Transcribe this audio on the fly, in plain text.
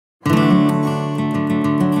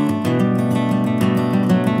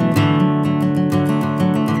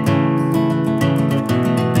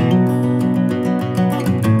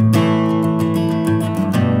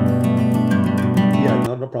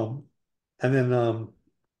And then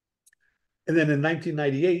in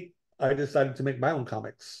 1998, I decided to make my own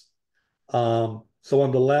comics. So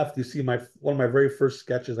on the left, you see my one of my very first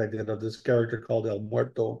sketches I did of this character called El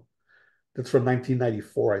Muerto. That's from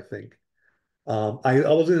 1994, I think.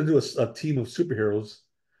 I was going to do a team of superheroes,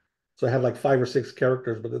 so I had like 5 or 6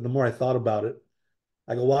 characters. But then the more I thought about it,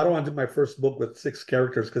 I go, well, I don't want to do my first book with 6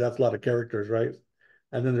 characters because that's a lot of characters, right?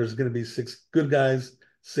 And then there's going to be 6 good guys,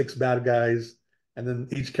 6 bad guys, and then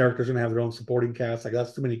each character is going to have their own supporting cast. Like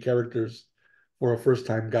that's too many characters for a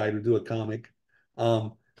first-time guy to do a comic.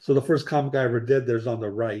 So the first comic I ever did, there's on the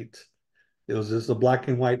right. It was just a black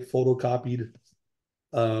and white photocopied,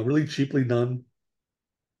 really cheaply done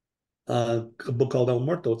a book called El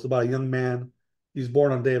Muerto. It's about a young man. He's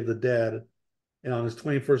born on Day of the Dead, and on his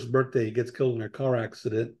 21st birthday, he gets killed in a car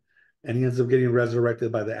accident, and he ends up getting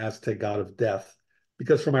resurrected by the Aztec god of death.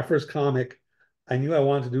 Because for my first comic, I knew I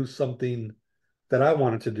wanted to do something that I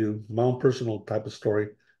wanted to do, my own personal type of story,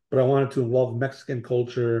 but I wanted to involve Mexican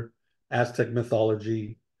culture, Aztec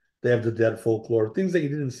mythology, Day of the Dead folklore, things that you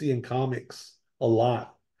didn't see in comics a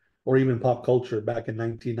lot, or even pop culture back in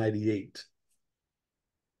 1998.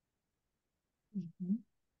 Mhm.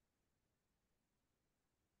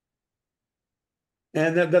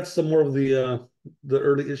 And that's some more of the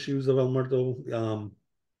early issues of El Muerto.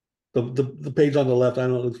 The page on the left, I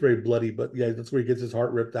know it looks very bloody, but yeah, that's where he gets his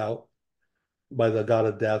heart ripped out by the god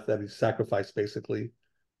of death that he sacrificed, basically.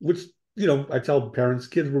 Which I tell parents,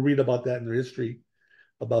 kids will read about that in their history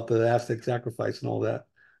about the Aztec sacrifice and all that.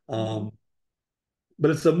 Mhm.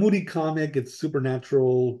 But it's a moody comic. It's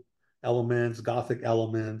supernatural elements, gothic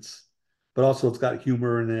elements, but also it's got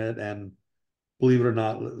humor in it. And believe it or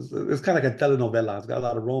not, it's kind of like a telenovela. It's got a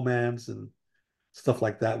lot of romance and stuff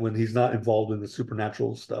like that when he's not involved in the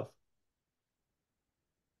supernatural stuff.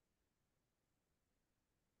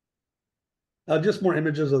 Just more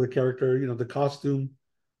images of the character, the costume.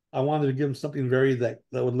 I wanted to give him something that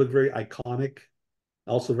would look very iconic,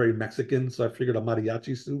 also very Mexican. So I figured a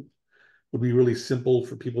mariachi suit would be really simple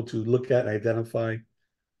for people to look at and identify.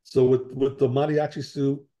 So with the mariachi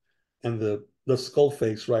suit and the skull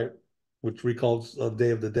face, right, which recalls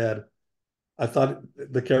Day of the Dead, I thought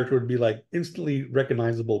the character would be like instantly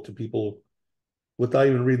recognizable to people without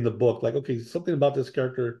even reading the book. Like, okay, something about this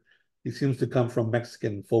character, he seems to come from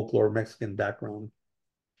Mexican folklore, Mexican background.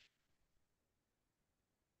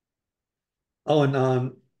 Oh,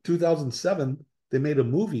 and 2007, they made a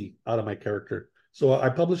movie out of my character. So I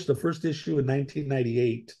published the first issue in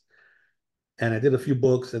 1998, and I did a few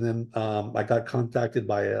books, and then I got contacted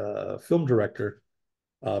by a film director,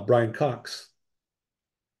 Brian Cox.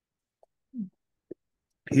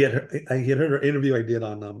 He had heard an interview I did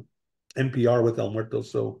on NPR with El Muerto,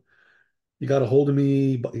 so he got a hold of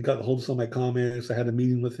me. But he got a hold of some of my comics. I had a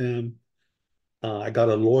meeting with him. I got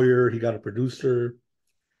a lawyer. He got a producer.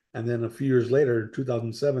 And then a few years later, in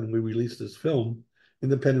 2007, we released this film,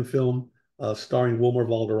 independent film, starring Wilmer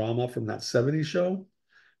Valderrama from that '70s show,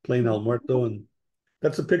 playing El Muerto. And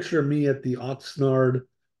that's a picture of me at the Oxnard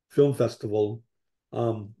Film Festival.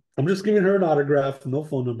 I'm just giving her an autograph, no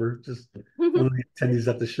phone number, just one of the attendees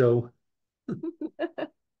at the show.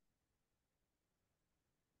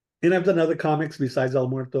 And I've done other comics besides El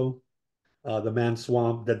Muerto, The Man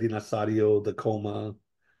Swamp, The Dinasario, The Coma,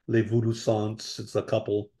 Les Voodoo Saints. It's a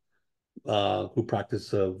couple who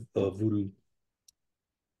practice voodoo.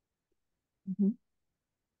 Mhm.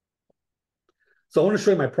 So I want to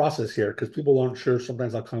show you my process here because people aren't sure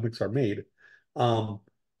sometimes how comics are made. Um,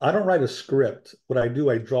 I don't write a script. What I do,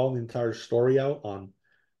 I draw the entire story out on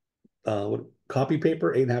copy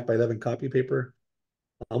paper, 8.5 by 11 copy paper.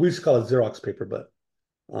 We used to call it Xerox paper, but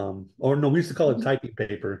or no, we used to call it Mhm. typing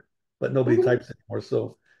paper, but nobody types anymore.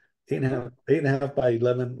 So 8.5 by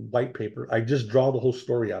 11 white paper. I just draw the whole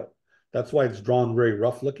story out. That's why it's drawn very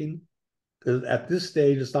rough looking. Because at this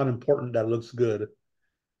stage, it's not important that it looks good.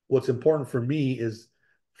 What's important for me is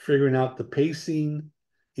figuring out the pacing,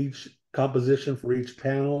 each composition for each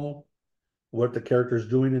panel, what the character is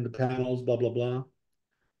doing in the panels, blah, blah, blah.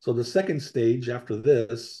 So the second stage after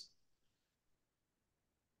this,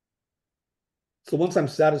 so once I'm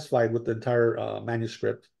satisfied with the entire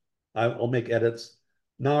manuscript, I'll make edits.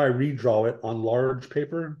 Now I redraw it on large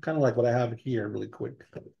paper, kind of like what I have here really quick.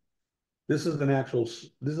 This is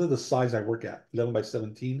the size I work at, 11 by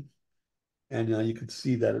 17. And you can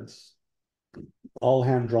see that it's all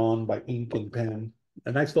hand drawn by ink and pen.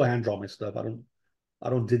 And I still hand draw my stuff. I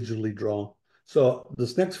don't digitally draw. So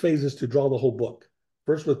this next phase is to draw the whole book.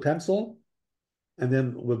 First with pencil and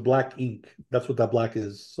then with black ink. That's what that black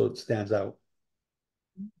is, so it stands out.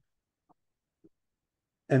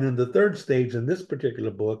 And then the third stage in this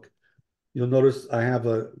particular book You'll notice I have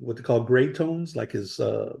a what they call gray tones, like his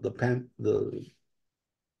the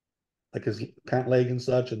like his pant leg and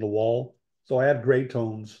such, and the wall. So I add gray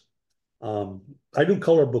tones. I do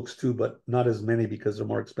color books too, but not as many because they're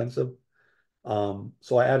more expensive.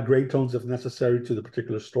 So I add gray tones if necessary to the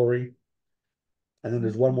particular story. And then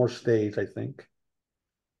there's one more stage, I think.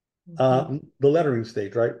 Mhm. The lettering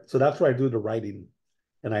stage, right? So that's where I do the writing.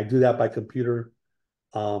 And I do that by computer.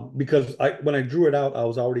 Because when I drew it out, I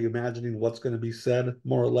was already imagining what's going to be said,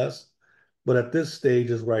 more or less. But at this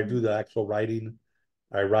stage is where I do the actual writing.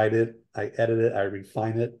 I write it, I edit it, I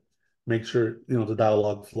refine it, make sure the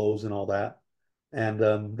dialogue flows and all that. And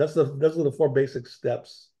those are the four basic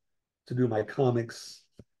steps to do my comics.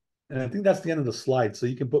 And I think that's the end of the slide. So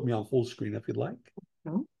you can put me on full screen if you'd like.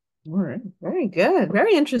 Oh, all right. Very good.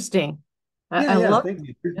 Very interesting. Yeah, I yeah, love, thank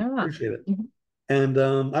you. yeah. Appreciate it. Mhm. And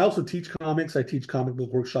I also teach comics. I teach comic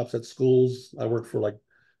book workshops at schools. I work for like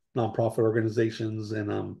nonprofit organizations,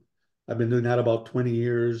 and I've been doing that about 20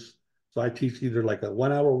 years. So I teach either like a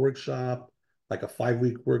 1 hour workshop, like a 5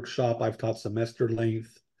 week workshop. I've taught semester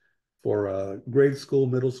length for grade school,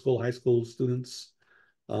 middle school, high school students.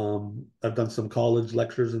 I've done some college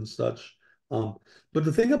lectures and such. Um, but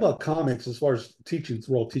the thing about comics, as far as teaching,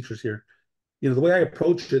 we're all teachers here. The way I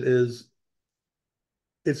approach it is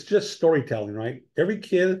it's just storytelling, right? Every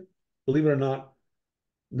kid, believe it or not,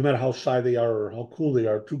 no matter how shy they are or how cool they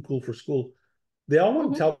are, too cool for school, they all want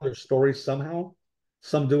to Mhm. tell their stories somehow.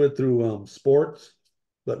 Some do it through sports,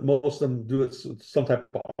 but most of them do it with some type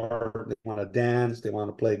of art. They want to dance, they want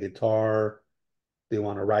to play guitar, they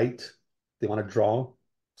want to write, they want to draw.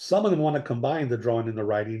 Some of them want to combine the drawing and the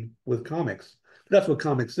writing with comics. That's what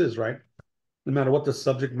comics is, right? No matter what the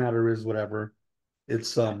subject matter is, whatever,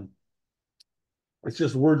 it's um, it's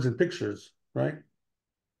just words and pictures, right?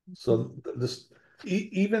 So this,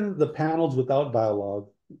 even the panels without dialogue,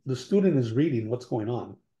 the student is reading what's going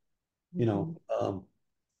on. You know, Mhm. um,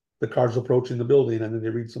 the car's approaching the building, and then they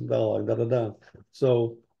read some dialogue, da da da.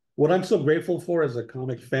 So what I'm so grateful for as a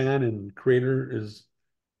comic fan and creator is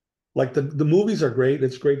like the movies are great.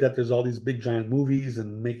 It's great that there's all these big giant movies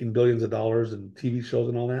and making billions of dollars and TV shows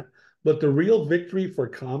and all that. But the real victory for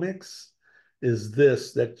comics is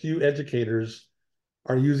this, that you educators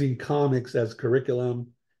are using comics as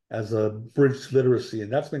curriculum, as a bridge to literacy.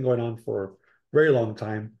 And that's been going on for a very long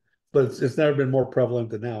time, but it's never been more prevalent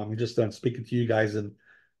than now. I mean, just I'm speaking to you guys, and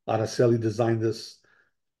Araceli designed this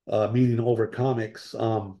meeting over comics.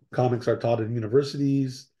 Comics are taught in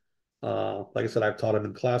universities. Like I said, I've taught them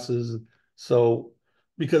in classes. So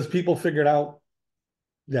because people figured out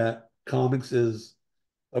that comics is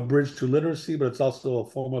a bridge to literacy, but it's also a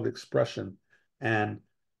form of expression. And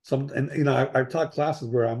I've taught classes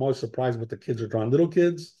where I'm always surprised what the kids are drawing. Little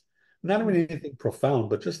kids, not even anything profound,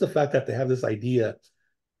 but just the fact that they have this idea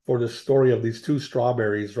for the story of these two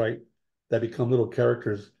strawberries, right? That become little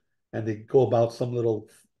characters and they go about some little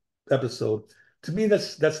episode. To me,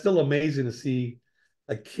 that's still amazing to see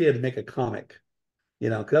a kid make a comic,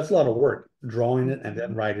 because that's a lot of work, drawing it and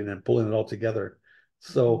then Mhm. writing and pulling it all together.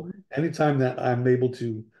 So Mhm. anytime that I'm able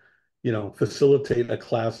to, facilitate a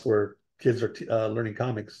class where kids are learning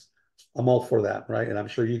comics, I'm all for that, right? And I'm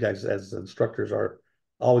sure you guys as instructors are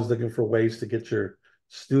always looking for ways to get your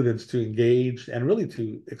students to engage and really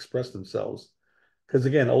to express themselves. Because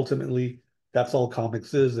again, ultimately, that's all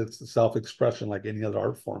comics is. It's self-expression like any other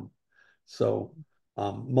art form. So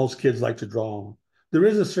most kids like to draw. There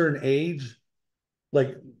is a certain age,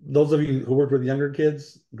 like those of you who work with younger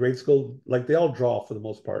kids, grade school, like they all draw for the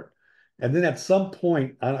most part. And then at some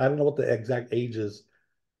point, I don't know what the exact age is,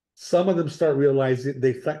 some of them start realizing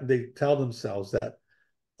they tell themselves that,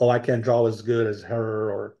 oh, I can't draw as good as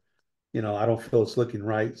her, or I don't feel it's looking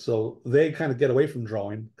right. So they kind of get away from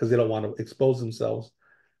drawing because they don't want to expose themselves.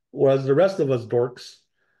 Whereas the rest of us dorks,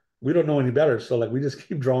 we don't know any better. So like we just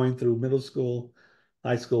keep drawing through middle school,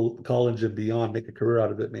 high school, college, and beyond, make a career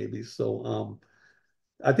out of it maybe. So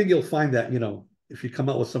I think you'll find that, if you come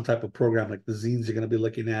out with some type of program like the zines you're going to be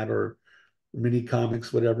looking at, or mini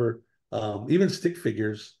comics, whatever, even stick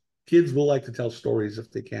figures, kids will like to tell stories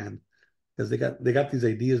if they can, because they got these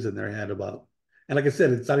ideas in their head about, and like I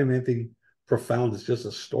said, it's not even anything profound. It's just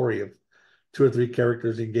a story of two or three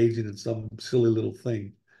characters engaging in some silly little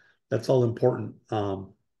thing. That's all important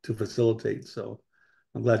to facilitate. So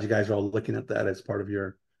I'm glad you guys are all looking at that as part of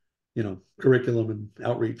your, curriculum and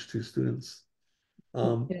outreach to students.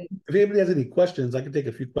 Okay. If anybody has any questions, I can take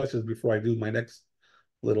a few questions before I do my next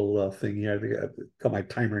little thing here. I think I've got my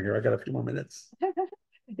timer here. I got a few more minutes.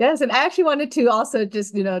 Yes, and I actually wanted to also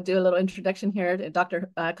just, do a little introduction here to Dr.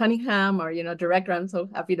 Cunningham, or, director. I'm so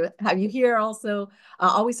happy to have you here also,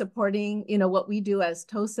 always supporting, what we do as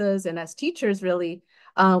TOSAs and as teachers, really.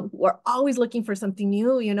 We're always looking for something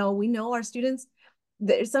new. We know our students,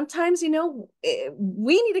 sometimes,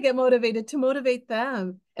 we need to get motivated to motivate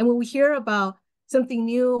them. And when we hear about something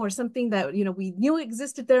new or something that, we knew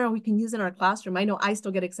existed there and we can use in our classroom, I know I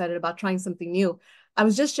still get excited about trying something new. I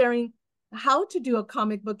was just sharing how to do a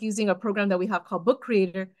comic book using a program that we have called Book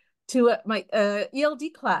Creator to my ELD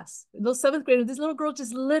class. Those seventh graders, this little girl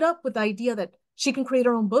just lit up with the idea that she can create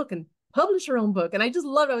her own book and publish her own book. And I just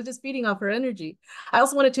loved it. I was just feeding off her energy. I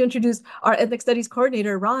also wanted to introduce our ethnic studies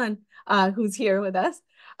coordinator, Ron, who's here with us.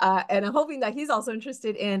 And I'm hoping that he's also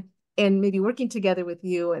interested in maybe working together with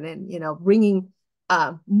you and then, bringing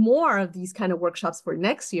more of these kind of workshops for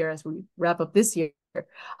next year as we wrap up this year.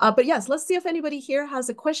 But yes, let's see if anybody here has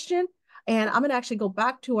a question. And I'm going to actually go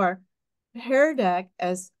back to our hair deck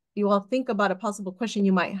as you all think about a possible question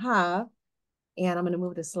you might have. And I'm going to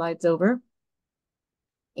move the slides over.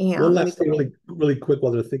 One And let me last thing, go. really, really quick,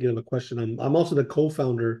 while they're thinking of a question. I'm also the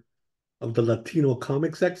co-founder of the Latino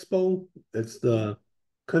Comics Expo. It's the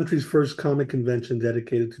country's first comic convention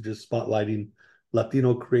dedicated to just spotlighting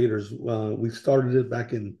Latino creators. We started it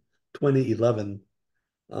back in 2011,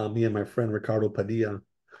 me and my friend Ricardo Padilla.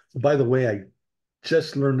 By the way, I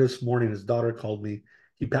just learned this morning, his daughter called me.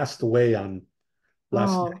 He passed away on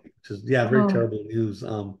last Oh, night, which is, yeah, very oh, terrible news.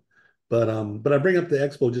 But I bring up the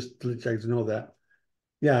expo just to let you guys know that,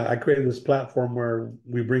 yeah, I created this platform where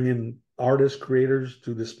we bring in artists, creators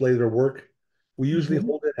to display their work. We usually mhm.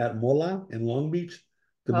 hold it at MOLA in Long Beach,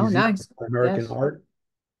 the Oh, Museum nice. of American Yes, Art.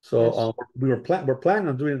 So yes. we're planning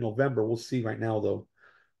on doing it in November. We'll see right now though,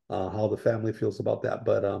 how the family feels about that.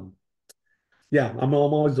 But yeah, I'm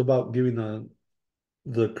always about giving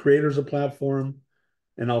the creators a platform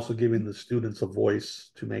and also giving the students a voice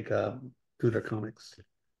to make do their comics.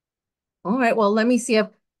 All right. Well, let me see if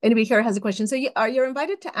anybody here has a question. So you're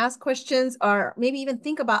invited to ask questions or maybe even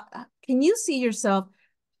think about, can you see yourself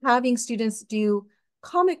having students do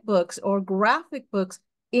comic books or graphic books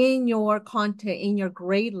in your content, in your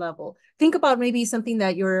grade level? Think about maybe something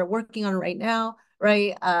that you're working on right now,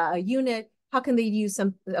 right? A unit. How can they use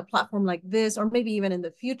a platform like this, or maybe even in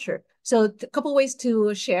the future? So a couple ways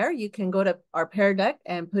to share. You can go to our Pear Deck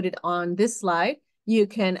and put it on this slide. You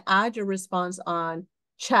can add your response on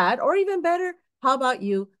chat, or even better, how about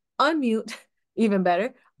you unmute, even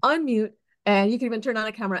better, unmute, and you can even turn on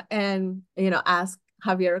a camera and, ask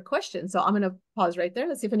Javier a question. So I'm going to pause right there.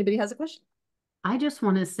 Let's see if anybody has a question. I just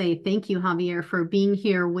want to say thank you, Javier, for being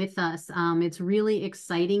here with us. It's really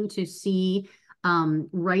exciting to see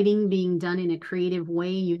writing being done in a creative way,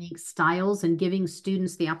 unique styles, and giving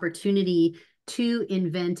students the opportunity to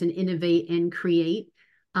invent and innovate and create.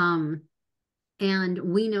 And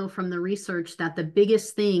we know from the research that the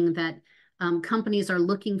biggest thing that companies are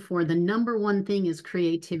looking for, the number one thing, is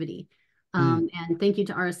creativity. And thank you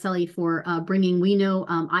to Araceli for bringing, we know,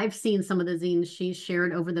 I've seen some of the zines she's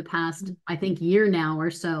shared over the past, I think, year now or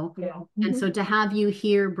so. Yeah. And so to have you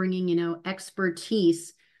here bringing,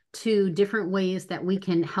 expertise to different ways that we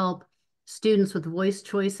can help students with voice,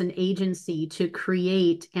 choice, and agency to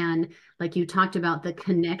create, and like you talked about, the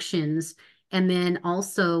connections. And then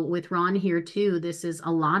also with Ron here too, this is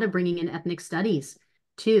a lot of bringing in ethnic studies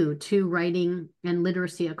too, to writing and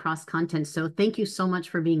literacy across content. So thank you so much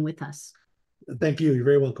for being with us. Thank you. You're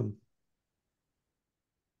very welcome.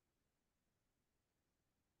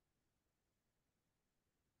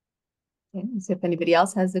 Okay, so if anybody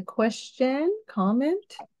else has a question,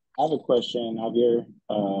 comment. I have a question, Javier.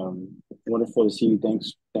 Wonderful to see you.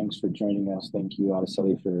 Thanks for joining us. Thank you,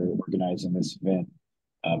 Araceli, for organizing this event.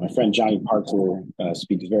 My friend Johnny Parker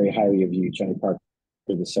speaks very highly of you. Johnny Parker,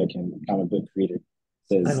 the second comic book creator,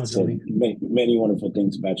 said many wonderful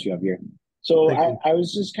things about you, Javier. So I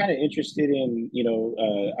was just kind of interested in,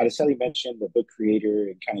 Araceli mentioned the book creator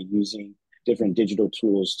and kind of using different digital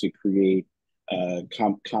tools to create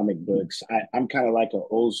comic books. I'm kind of like an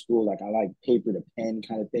old school, like I like paper to pen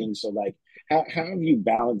kind of thing. So like, how have you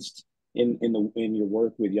balanced in your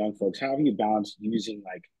work with young folks? How have you balanced using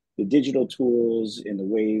like the digital tools in the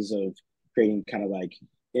ways of creating kind of like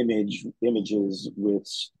images with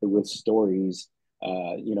stories?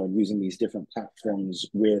 Using these different platforms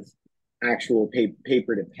with actual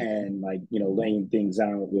paper to pen, like laying things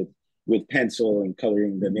out with pencil and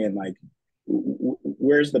coloring them in, like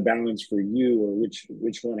where's the balance for you, or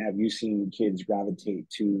which one have you seen kids gravitate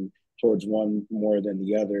towards one more than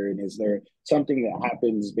the other? And is there something that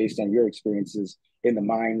happens based on your experiences in the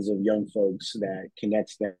minds of young folks that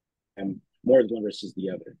connects them more than one versus the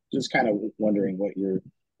other? Just kind of wondering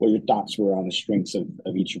what what your thoughts were on the strengths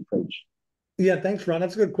of each approach. Yeah, thanks, Ron.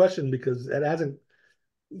 That's a good question because that hasn't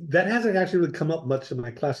actually really come up much in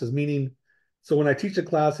my classes. Meaning, so when I teach a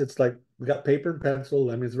class, it's like we got paper and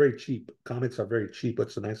pencil. I mean, it's very cheap. Comics are very cheap.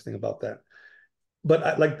 What's the nice thing about that?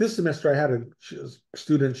 But like this semester, I had a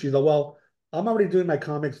student. She's like, "Well, I'm already doing my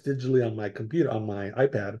comics digitally on my computer, on my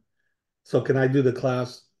iPad. So can I do the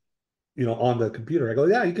class, on the computer?" I go,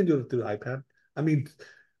 "Yeah, you can do it through the iPad." I mean,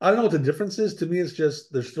 I don't know what the difference is. To me, it's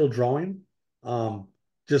just they're still drawing. Um,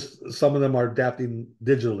 just some of them are adapting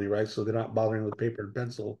digitally, right? So they're not bothering with paper and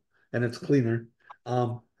pencil, and it's cleaner.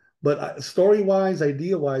 Um, but story-wise,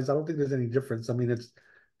 idea-wise, I don't think there's any difference. I mean, it's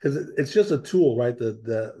because it's just a tool, right?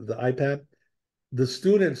 The iPad. The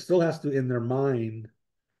student still has to, in their mind,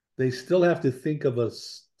 they still have to think of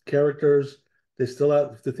us characters. They still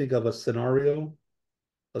have to think of a scenario,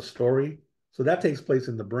 a story. So that takes place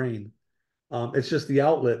in the brain. It's just the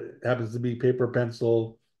outlet happens to be paper,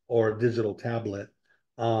 pencil, or digital tablet.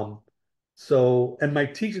 Um, and my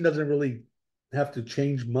teaching doesn't really have to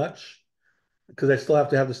change much because I still have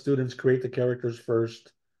to have the students create the characters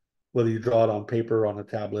first, whether you draw it on paper or on a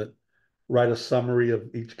tablet, write a summary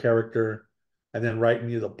of each character, and then write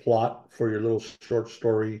me the plot for your little short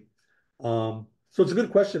story. So it's a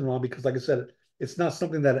good question, Ron, because like I said, it's not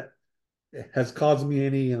something that has caused me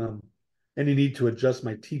any need to adjust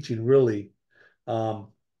my teaching really. Um,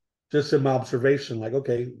 just in my observation, like,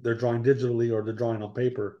 okay, they're drawing digitally or they're drawing on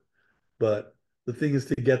paper. But the thing is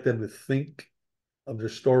to get them to think of their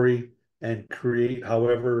story and create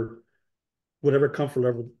whatever comfort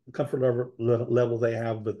level they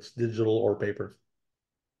have, but it's digital or paper.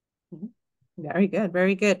 Very good,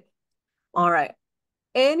 very good. All right.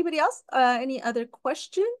 Anybody else? Any other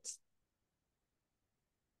questions?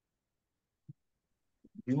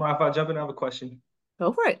 You mind if I jump in? I have a question.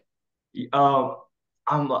 Go for it. Um,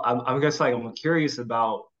 I'm guess like I'm curious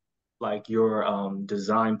about like your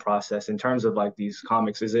design process in terms of like these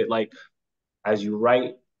comics. Is it like as you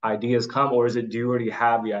write, ideas come, or is it do you already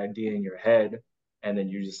have the idea in your head and then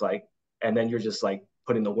you're just like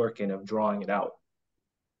putting the work in of drawing it out?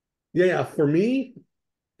 Yeah. For me,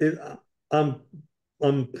 it, I'm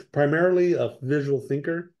I'm primarily a visual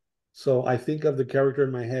thinker, so I think of the character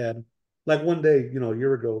in my head. Like one day, a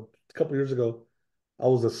year ago, a couple of years ago, I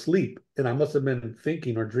was asleep and I must have been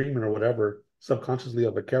thinking or dreaming or whatever subconsciously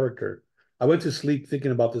of a character. I went to sleep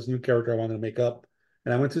thinking about this new character I wanted to make up,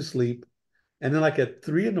 and I went to sleep. And then, like at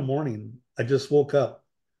 3 in the morning, I just woke up.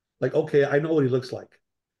 Like, okay, I know what he looks like.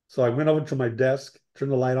 So I went over to my desk,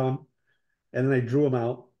 turned the light on, and then I drew him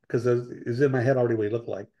out because it was in my head already what he looked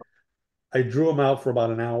like. I drew him out for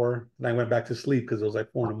about an hour, and I went back to sleep because it was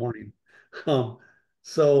like 4 in the morning. Um,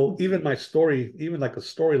 so even my story, even like a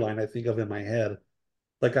storyline, I think of in my head.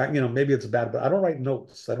 Like maybe it's bad, but I don't write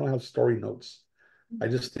notes. I don't have story notes. I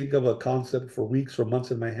just think of a concept for weeks or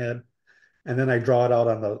months in my head, and then I draw it out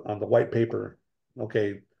on the white paper.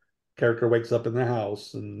 Okay, character wakes up in the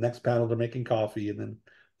house, and next panel they're making coffee, and then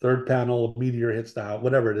third panel a meteor hits the house,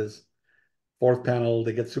 whatever it is. Fourth panel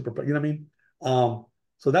they get super, you know what I mean?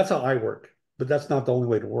 So that's how I work, but that's not the only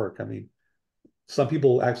way to work. I mean, some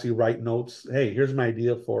people actually write notes. Hey, here's my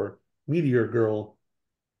idea for Meteor Girl.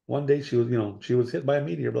 One day she was hit by a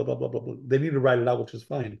meteor, blah, blah, blah, blah, blah. They need to write it out, which is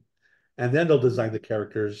fine. And then they'll design the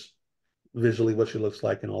characters visually, what she looks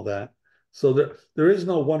like and all that. So there is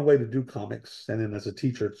no one way to do comics. And then as a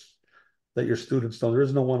teacher, it's that your students don't, there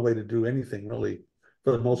is no one way to do anything really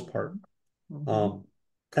for the most part. And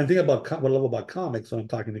the thing about what I love about comics when I'm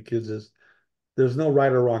talking to kids is there's no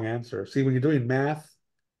right or wrong answer. See, when you're doing math,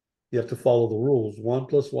 you have to follow the rules. 1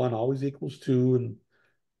 + 1 always equals 2. And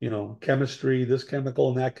chemistry, this chemical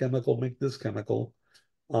and that chemical make this chemical.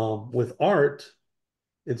 With art,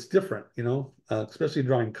 it's different, especially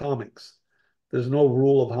drawing comics. There's no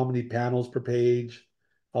rule of how many panels per page,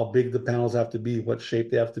 how big the panels have to be, what shape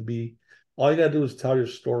they have to be. All you got to do is tell your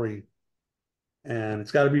story, and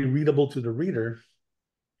it's got to be readable to the reader,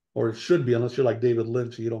 or it should be, unless you're like David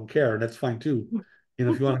Lynch, you don't care, and that's fine too.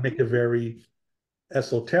 If you want to make it very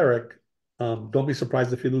esoteric, don't be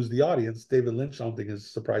surprised if you lose the audience. David Lynch, I don't think,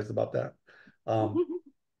 is surprised about that.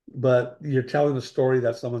 But you're telling a story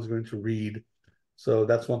that someone's going to read. So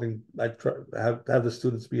that's one thing I try have the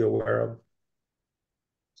students be aware of.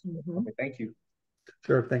 Okay, thank you.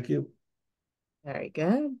 Sure, thank you. Very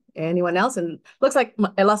good. Anyone else? And looks like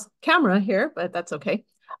I lost camera here, but that's okay.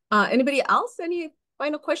 Anybody else? Any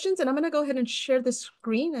final questions? And I'm going to go ahead and share the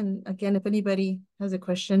screen. And again, if anybody has a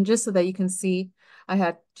question, just so that you can see, I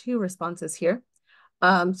had 2 responses here.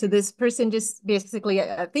 So this person just basically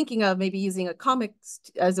thinking of maybe using a comics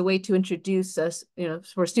as a way to introduce us,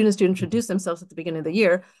 for students to introduce themselves at the beginning of the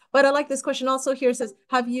year. But I like this question also here. It says,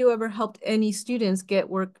 have you ever helped any students get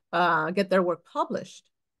their work published?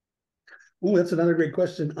 Oh, that's another great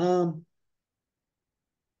question. No,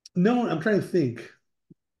 I'm trying to think.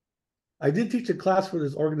 I did teach a class for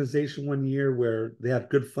this organization one year where they had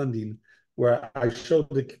good funding, where I showed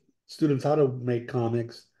the students how to make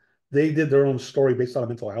comics. They did their own story based on a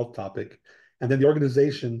mental health topic. And then the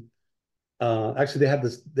organization, actually they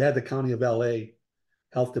had the county of LA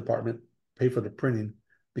health department pay for the printing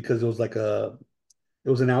because it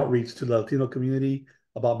was an outreach to the Latino community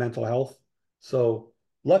about mental health. So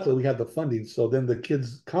luckily we had the funding. So then the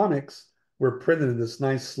kids' comics were printed in this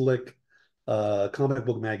nice, slick comic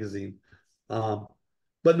book magazine. Um,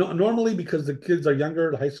 but no, normally because the kids are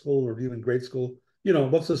younger, high school or even grade school,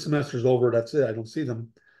 once the semester's over, that's it. I don't see them.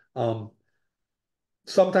 Um,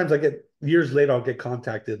 Sometimes years later, I'll get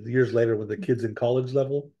contacted years later with the kids in college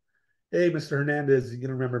level. Hey, Mr. Hernandez, you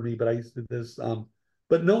don't remember me, but I used to do this.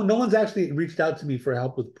 But no one's actually reached out to me for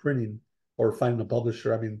help with printing or finding a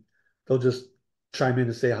publisher. I mean, they'll just chime in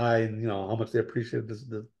and say hi and how much they appreciate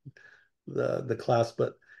the class.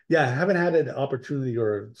 But yeah, I haven't had an opportunity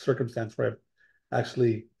or a circumstance where I've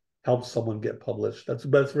actually helped someone get published. That's a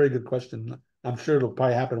very good question. I'm sure it'll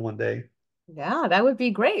probably happen one day. Yeah, that would be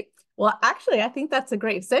great. Well, actually, I think that's a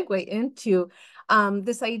great segue into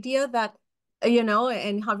this idea that,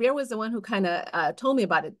 and Javier was the one who kind of told me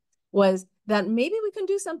about it, was that maybe we can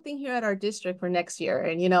do something here at our district for next year.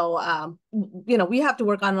 And, we have to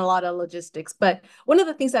work on a lot of logistics. But one of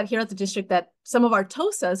the things that here at the district that some of our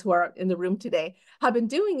TOSAs who are in the room today have been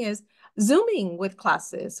doing is Zooming with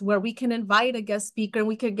classes where we can invite a guest speaker and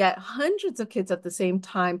we could get hundreds of kids at the same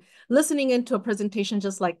time listening into a presentation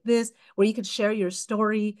just like this, where you could share your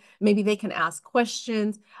story. Maybe they can ask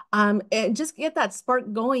questions and just get that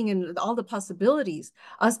spark going and all the possibilities,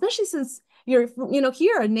 especially since you're,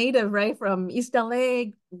 here a native, right, from East LA,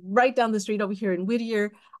 right down the street over here in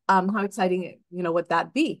Whittier. How exciting, would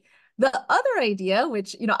that be? The other idea,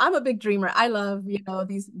 which, I'm a big dreamer. I love,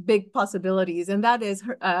 these big possibilities. And that is,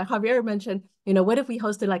 Javier mentioned, what if we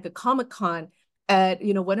hosted like a Comic-Con at,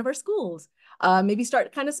 one of our schools? Maybe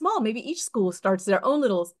start kind of small. Maybe each school starts their own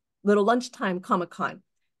little lunchtime Comic-Con.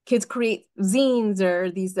 Kids create zines or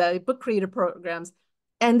these book creator programs,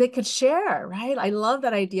 and they could share, right? I love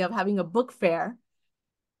that idea of having a book fair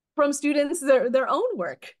from students, their own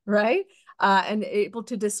work, right? And able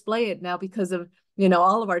to display it now because of,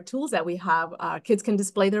 all of our tools that we have, kids can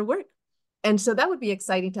display their work. And so that would be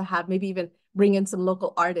exciting to have, maybe even bring in some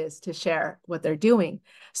local artists to share what they're doing.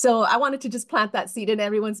 So I wanted to just plant that seed in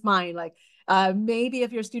everyone's mind, like maybe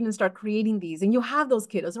if your students start creating these and you have those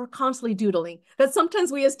kiddos who are constantly doodling, that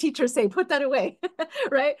sometimes we as teachers say, put that away,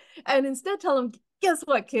 right? And instead tell them, guess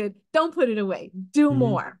what, kid, don't put it away, do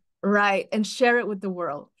more, right? And share it with the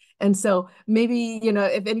world. And so maybe,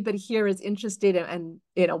 if anybody here is interested and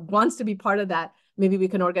wants to be part of that, maybe we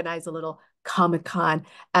can organize a little Comic-Con,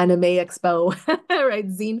 Anime Expo, right?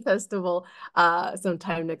 Zine Festival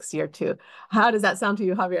sometime next year too. How does that sound to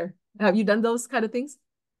you, Javier? Have you done those kind of things?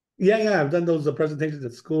 Yeah, I've done those presentations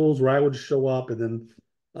at schools where I would show up and then,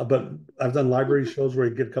 but I've done library shows where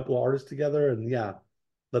you get a couple of artists together and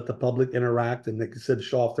let the public interact and like you said,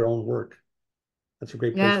 show off their own work. That's a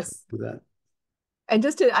great place to do that. And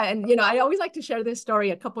I always like to share this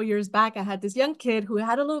story. A couple years back, I had this young kid who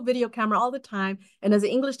had a little video camera all the time. And as an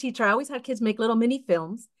English teacher, I always had kids make little mini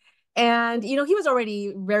films. And, he was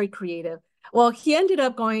already very creative. Well, he ended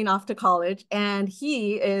up going off to college, and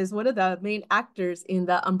he is one of the main actors in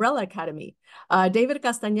the Umbrella Academy, David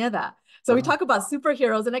Castañeda. So we talk about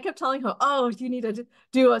superheroes, and I kept telling him, oh, you need to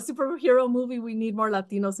do a superhero movie. We need more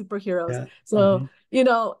Latino superheroes. Yeah. So,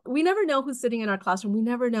 we never know who's sitting in our classroom. We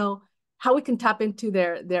never know how we can tap into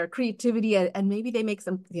their creativity, and maybe they make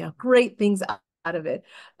some great things out of it.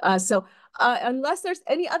 So unless there's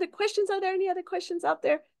any other questions, are there any other questions out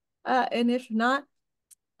there? And if not,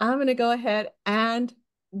 I'm going to go ahead and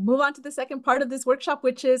move on to the second part of this workshop,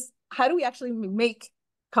 which is how do we actually make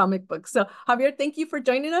comic books? So Javier, thank you for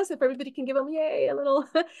joining us. If everybody can give them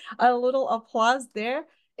a little applause there.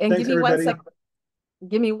 And Thanks, everybody.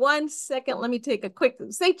 Give me 1 second. Let me take a quick,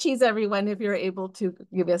 say cheese, everyone, if you're able to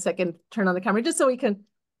give me a second, turn on the camera, just so we can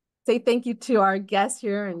say thank you to our guests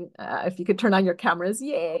here. And if you could turn on your cameras,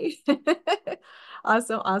 yay.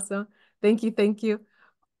 Awesome. Thank you.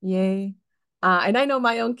 Yay. And I know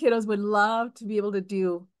my own kiddos would love to be able to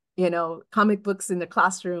do, comic books in the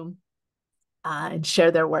classroom and share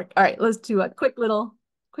their work. All right, let's do a quick little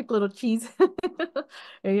cheese.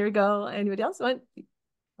 Here we go. Anybody else want?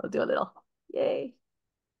 I'll do a little, yay.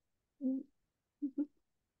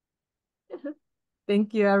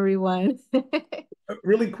 Thank you, everyone.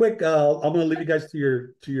 Really quick, I'm going to leave you guys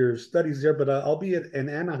to your studies there, but I'll be in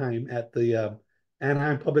Anaheim at the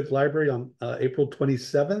Anaheim Public Library on April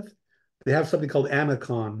 27th. They have something called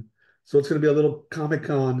AnaCon, so it's going to be a little Comic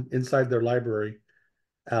Con inside their library.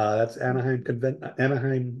 That's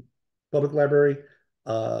Anaheim Public Library,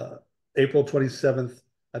 April 27th.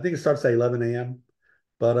 I think it starts at 11 a.m.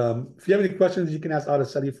 But if you have any questions, you can ask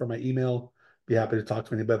Araceli for my email. Be happy to talk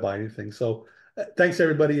to anybody about anything. So thanks,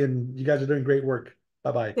 everybody, and you guys are doing great work.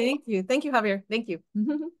 Bye-bye. Thank you. Thank you, Javier. Thank you.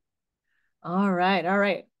 All right. All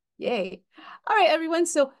right. Yay. All right, everyone.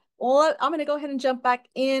 So I'm going to go ahead and jump back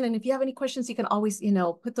in. And if you have any questions, you can always,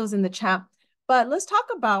 put those in the chat. But let's talk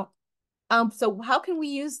about, so how can we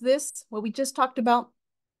use this, what we just talked about,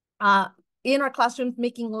 in our classrooms,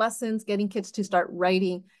 making lessons, getting kids to start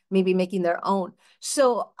writing, maybe making their own.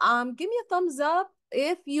 So give me a thumbs up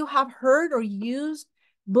if you have heard or used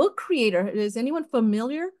Book Creator. Is anyone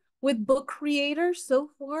familiar with Book Creator so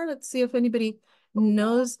far? Let's see if anybody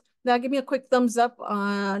knows that. Give me a quick thumbs up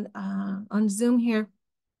on Zoom here.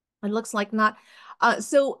 It looks like not.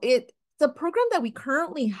 So it's a program that we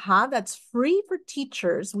currently have that's free for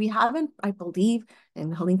teachers. We haven't, I believe,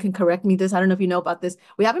 and Helene can correct me this, I don't know if you know about this,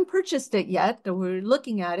 we haven't purchased it yet, we're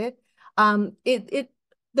looking at it.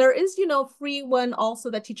 There is, free one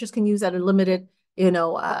also that teachers can use at a limited,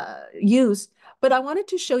 use. But I wanted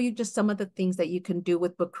to show you just some of the things that you can do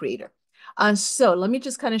with Book Creator. So let me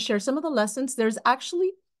just kind of share some of the lessons. There's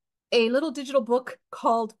actually a little digital book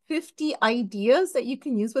called 50 Ideas that you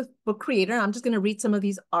can use with Book Creator. I'm just going to read some of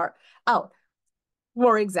these out.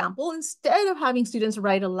 For example, instead of having students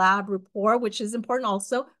write a lab report, which is important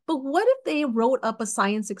also, but what if they wrote up a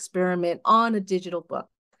science experiment on a digital book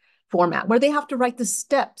format where they have to write the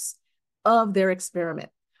steps of their experiment?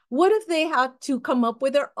 What if they had to come up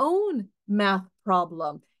with their own math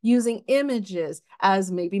problem using images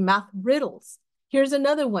as maybe math riddles? Here's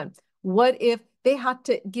another one. What if they had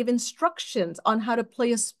to give instructions on how to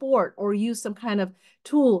play a sport or use some kind of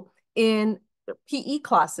tool in PE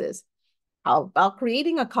classes? How about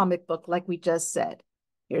creating a comic book like we just said?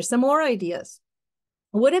 Here's some more ideas.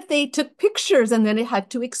 What if they took pictures and then it had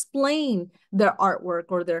to explain their artwork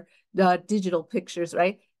or their digital pictures,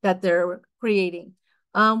 right, that they're creating?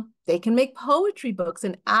 They can make poetry books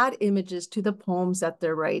and add images to the poems that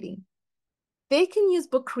they're writing. They can use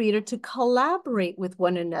Book Creator to collaborate with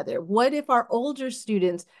one another. What if our older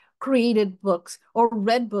students created books or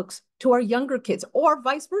read books to our younger kids, or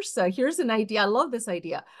vice versa? Here's an idea. I love this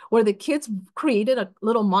idea, where the kids created a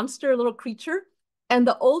little monster, a little creature, and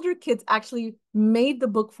the older kids actually made the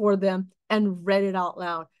book for them and read it out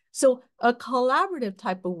loud. So a collaborative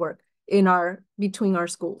type of work between our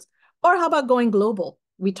schools. Or how about going global?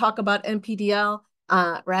 We talk about NPDL,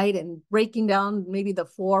 right? And breaking down maybe the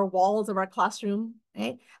four walls of our classroom,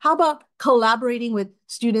 right? How about collaborating with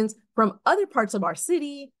students from other parts of our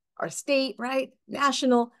city, our state, right?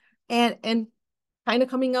 National, and kind of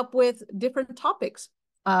coming up with different topics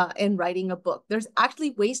and writing a book. There's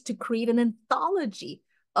actually ways to create an anthology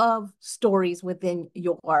of stories within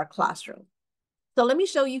your classroom. So let me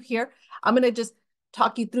show you here. I'm going to just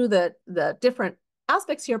talk you through the different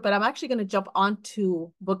aspects here, but I'm actually going to jump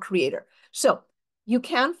onto Book Creator. So you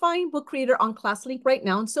can find Book Creator on ClassLink right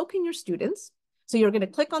now, and so can your students. So you're going to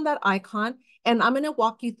click on that icon, and I'm going to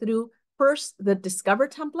walk you through first the Discover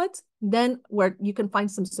templates, then where you can find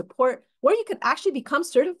some support, where you can actually become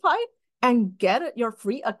certified and get your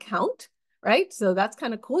free account, right? So that's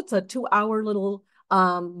kind of cool. It's a 2-hour little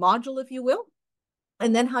module, if you will.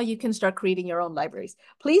 And then how you can start creating your own libraries.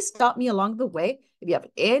 Please stop me along the way if you have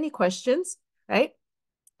any questions, right?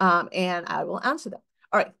 And I will answer them.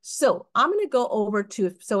 All right, so I'm going to go over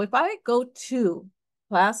to, so if I go to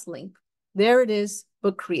ClassLink, there it is,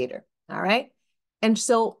 Book Creator, all right? And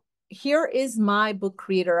so here is my Book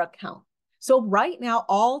Creator account. So right now,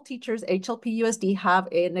 all teachers, HLP USD, have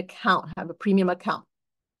an account, have a premium account.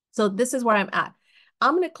 So this is where I'm at.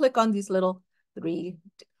 I'm going to click on these little 3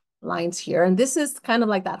 lines here, and this is kind of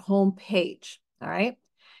like that home page, all right?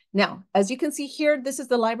 Now, as you can see here, this is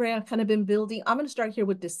the library I've kind of been building. I'm going to start here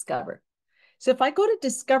with Discover. So if I go to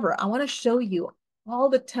Discover, I want to show you all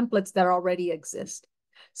the templates that already exist.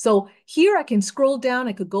 So here I can scroll down.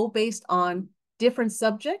 I could go based on different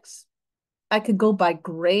subjects. I could go by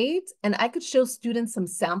grades, and I could show students some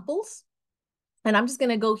samples. And I'm just going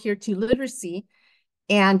to go here to literacy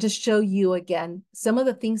and just show you again some of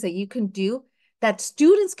the things that you can do that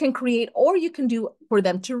students can create, or you can do for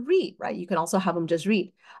them to read, right? You can also have them just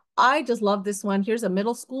read. I just love this one. Here's a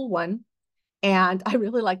middle school one. And I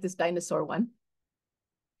really like this dinosaur one.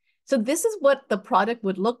 So this is what the product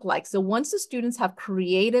would look like. So once the students have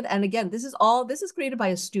created, and again, this is created by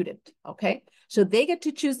a student, okay? So they get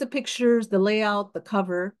to choose the pictures, the layout, the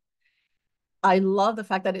cover. I love the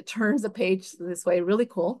fact that it turns the page this way, really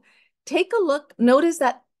cool. Take a look, notice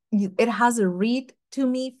that it has a read to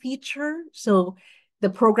me feature. So the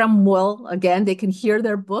program will, again, they can hear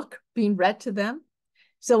their book being read to them.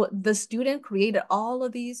 So the student created all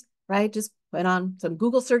of these, right? Just went on some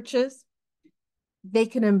Google searches. They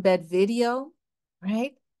can embed video,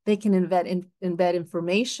 right? They can embed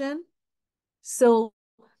information. So,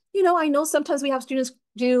 I know sometimes we have students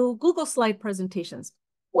do Google slide presentations.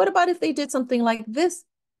 What about if they did something like this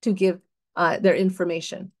to give their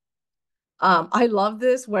information? I love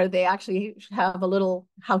this where they actually have a little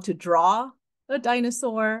how to draw a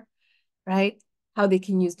dinosaur, right? How they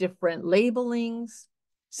can use different labelings.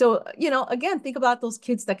 So, again, think about those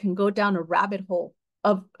kids that can go down a rabbit hole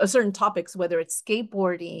of certain topics, whether it's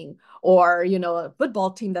skateboarding or, a football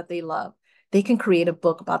team that they love. They can create a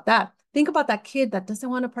book about that. Think about that kid that doesn't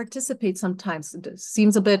want to participate sometimes,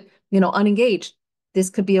 seems a bit, unengaged. This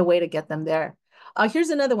could be a way to get them there. Here's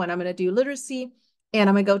another one. I'm going to do literacy, and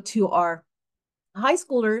I'm going to go to our high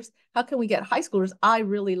schoolers. How can we get high schoolers? I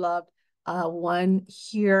really loved one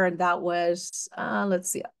here, and that was, let's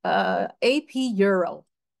see, AP Euro.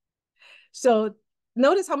 So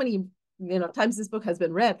notice how many, times this book has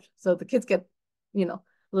been read. So the kids get,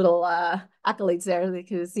 little accolades there. They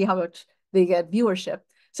can see how much they get viewership.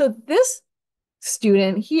 So this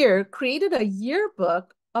student here created a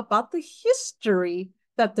yearbook about the history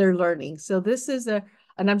that they're learning. So this is and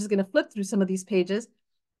I'm just going to flip through some of these pages.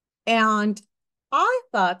 And I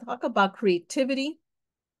thought, talk about creativity,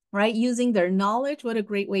 right? Using their knowledge. What a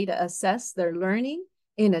great way to assess their learning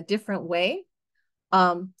in a different way.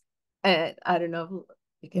 And I don't know,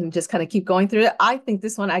 you can just kind of keep going through it. I think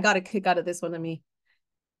this one, I got a kick out of this one.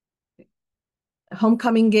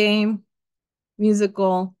 Homecoming game,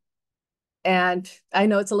 musical, and I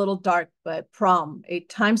know it's a little dark, but prom, a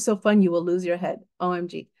time so fun you will lose your head.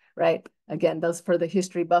 OMG, right? Again, those for the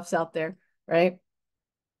history buffs out there, right?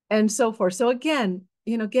 And so forth. So again,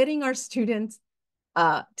 getting our students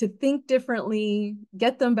to think differently,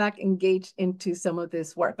 get them back engaged into some of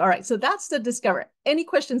this work. All right, so that's the Discover. Any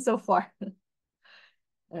questions so far?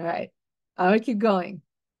 All right, I'm gonna keep going.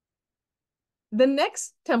 The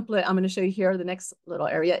next template I'm gonna show you here, the next little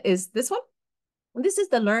area is this one. This is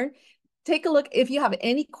the Learn. Take a look. If you have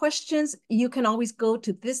any questions, you can always go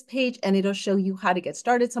to this page and it'll show you how to get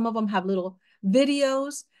started. Some of them have little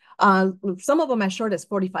videos. Some of them as short as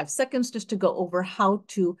 45 seconds just to go over how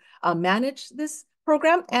to manage this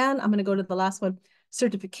program. And I'm going to go to the last one,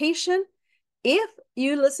 certification. If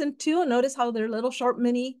you listen to, notice how they're little short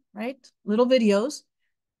mini, right? Little videos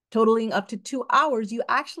totaling up to 2 hours, you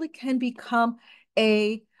actually can become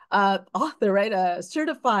a author, right? A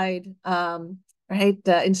certified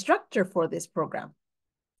instructor for this program,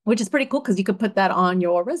 which is pretty cool because you could put that on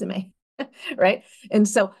your resume, right? And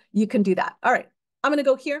so you can do that. All right, I'm going to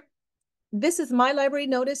go here. This is my library.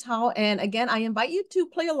 Notice how, and again, I invite you to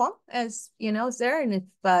play along as, it's there. And if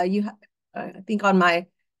I think on my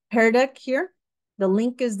Pear Deck here, the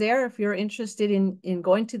link is there if you're interested in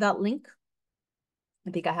going to that link. I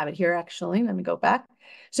think I have it here, actually. Let me go back.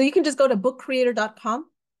 So you can just go to bookcreator.com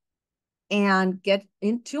and get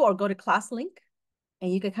into, or go to ClassLink,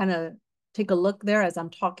 and you can kind of take a look there as I'm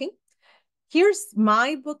talking. Here's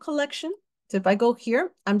my book collection. So if I go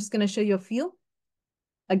here, I'm just going to show you a few.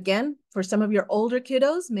 Again, for some of your older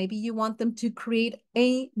kiddos, maybe you want them to create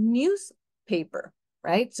a newspaper,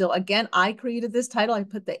 right? So again, I created this title. I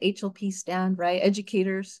put the HLP stand, right?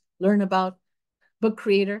 Educators learn about Book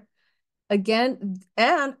Creator. Again,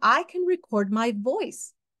 and I can record my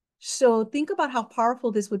voice. So think about how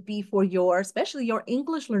powerful this would be for especially your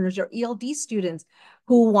English learners, your ELD students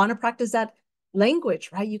who want to practice that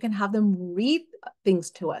language, right? You can have them read things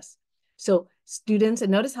to us. So students,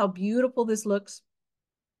 and notice how beautiful this looks,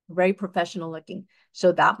 very professional looking.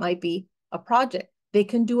 So that might be a project. They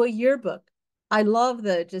can do a yearbook. I love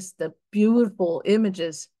just the beautiful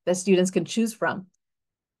images that students can choose from.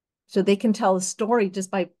 So they can tell a story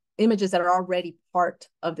just by images that are already part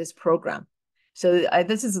of this program. So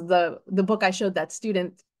this is the book I showed that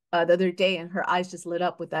student the other day, and her eyes just lit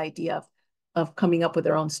up with the idea of coming up with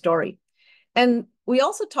their own story. And we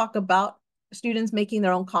also talk about students making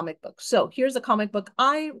their own comic books. So here's a comic book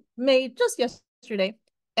I made just yesterday.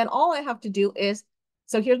 And all I have to do is,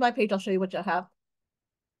 so here's my page. I'll show you what you'll have.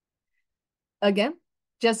 Again,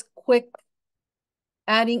 just quick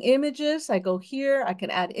adding images. I go here, I can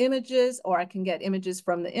add images, or I can get images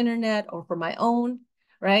from the internet or from my own,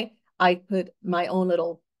 right? I put my own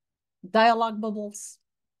little dialogue bubbles.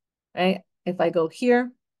 right? If I go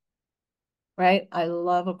here, right? I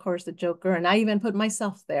love, of course, the Joker, and I even put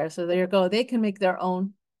myself there. So there you go. They can make their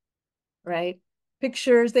own, right?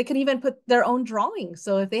 Pictures. They can even put their own drawings.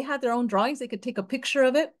 So if they had their own drawings, they could take a picture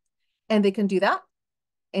of it and they can do that.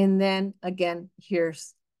 And then again,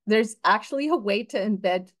 there's actually a way to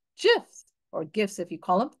embed GIFs or GIFs if you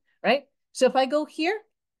call them, right? So if I go here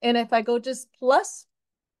and if I go just plus,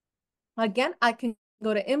 again, I can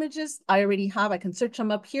go to images. I can search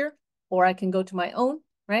them up here, or I can go to my own,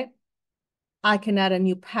 right? I can add a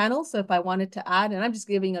new panel. So if I wanted to add, and I'm just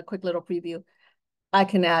giving a quick little preview, I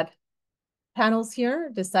can add panels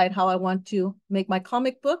here, decide how I want to make my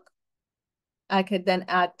comic book. I could then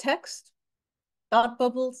add text, thought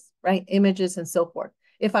bubbles, right? Images and so forth.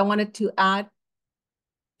 If I wanted to add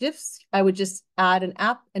GIFs, I would just add an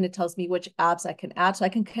app and it tells me which apps I can add. So I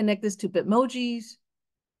can connect this to Bitmojis,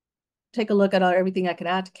 take a look at everything I can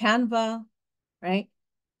add to Canva, right?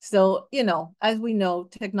 So, as we know,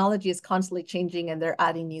 technology is constantly changing and they're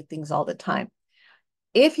adding new things all the time.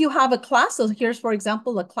 If you have a class, so here's, for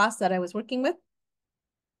example, a class that I was working with.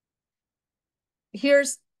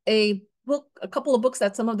 Here's a book, a couple of books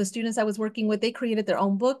that some of the students I was working with, they created their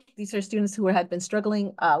own book. These are students who had been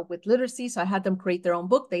struggling with literacy. So I had them create their own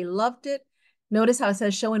book. They loved it. Notice how it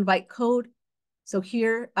says show invite code. So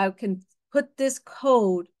here I can put this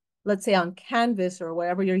code, let's say on Canvas or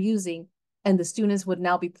wherever you're using, and the students would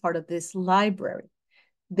now be part of this library.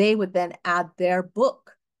 They would then add their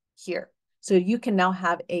book here. So you can now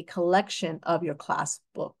have a collection of your class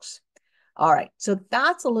books. All right, so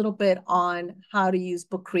that's a little bit on how to use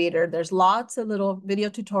Book Creator. There's lots of little video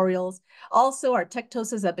tutorials. Also, our tech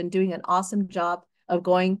TOSAs have been doing an awesome job of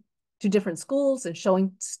going to different schools and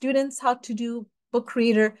showing students how to do Book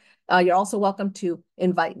Creator. You're also welcome to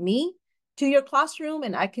invite me to your classroom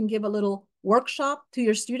and I can give a little workshop to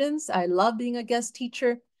your students. I love being a guest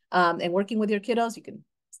teacher and working with your kiddos. You can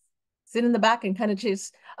sit in the back and kind of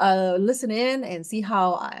just listen in and see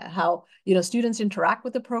how students interact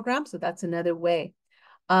with the program. So that's another way.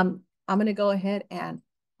 I'm going to go ahead and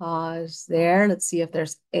pause there. Let's see if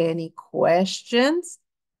there's any questions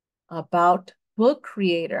about Book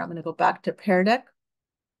Creator. I'm going to go back to Pear Deck.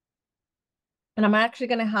 And I'm actually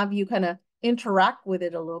going to have you kind of interact with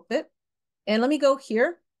it a little bit. And let me go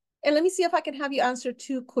here. And let me see if I can have you answer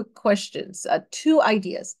two quick questions, two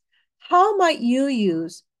ideas. How might you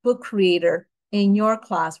use Book Creator in your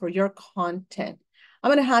class for your content? I'm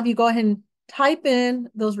going to have you go ahead and type in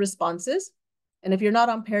those responses. And if you're not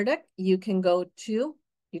on Pear Deck, you can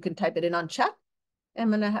type it in on chat.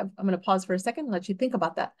 And I'm going to pause for a second and let you think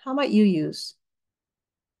about that. How might you use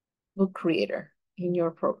Book Creator in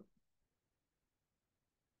your program?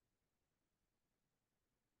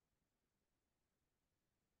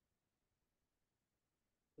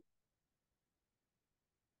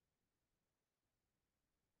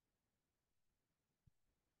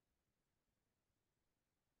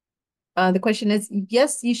 The question is,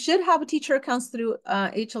 yes, you should have a teacher accounts through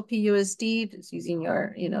HLP USD, just using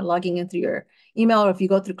your, logging in through your email, or if you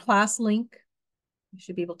go through ClassLink, you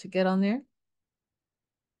should be able to get on there.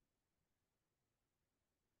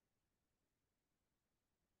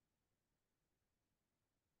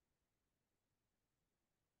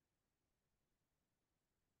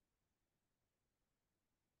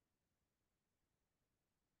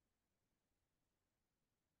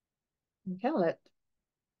 Okay, I'll let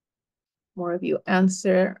more of you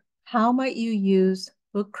answer. How might you use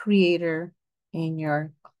Book Creator in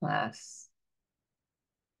your class?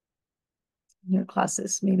 In your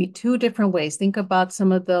classes, maybe two different ways. Think about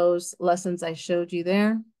some of those lessons I showed you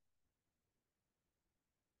there.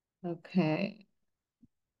 Okay.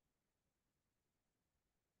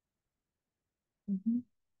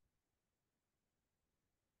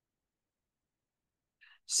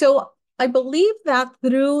 So I believe that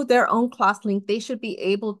through their own class link, they should be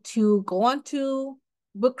able to go on to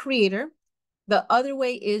Book Creator. The other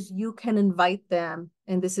way is you can invite them,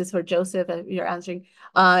 and this is for Joseph, if you're answering.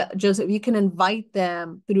 Joseph, you can invite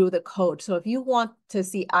them through the code. So if you want to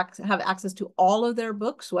have access to all of their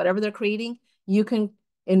books, whatever they're creating, you can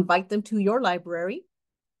invite them to your library.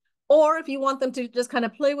 Or if you want them to just kind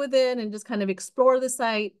of play with it and just kind of explore the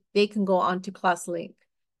site, they can go on to ClassLink,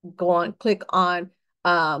 click on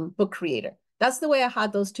Book Creator. That's the way I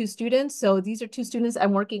had those two students. So these are two students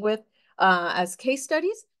I'm working with as case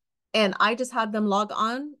studies. And I just had them log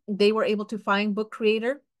on. They were able to find Book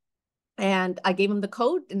Creator. And I gave them the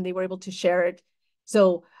code and they were able to share it.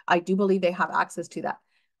 So I do believe they have access to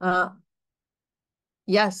that.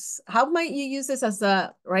 Yes. How might you use this as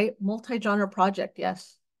a multi-genre project?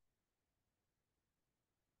 Yes.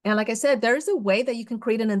 And like I said, there's a way that you can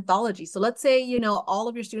create an anthology. So let's say, you know, all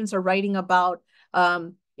of your students are writing about,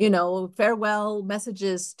 you know, farewell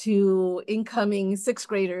messages to incoming sixth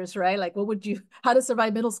graders, right? Like, what would you, how to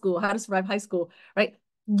survive middle school, how to survive high school, right?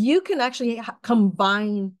 You can actually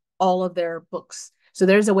combine all of their books. So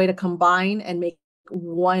there's a way to combine and make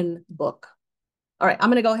one book. All right, I'm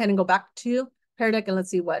going to go ahead and go back to Pear Deck and let's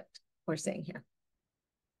see what we're saying here.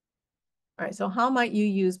 All right, so how might you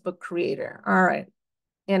use Book Creator? All right.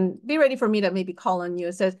 And be ready for me to maybe call on you.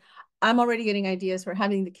 It says, I'm already getting ideas for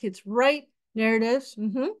having the kids write narratives.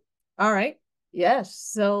 All right. Yes.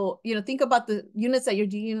 So, you know, think about the units that you're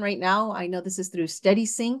doing right now. I know this is through Steady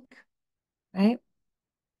Sync, right?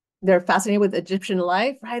 They're fascinated with Egyptian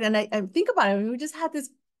life, right? And I think about it. I mean, we just had this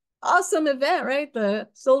awesome event, right? The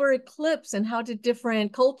solar eclipse and how did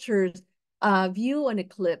different cultures view an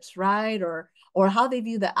eclipse, right? Or how they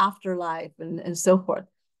view the afterlife and so forth.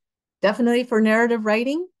 Definitely for narrative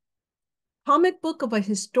writing, comic book of a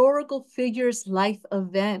historical figure's life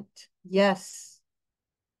event. Yes.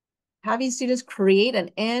 Having students create an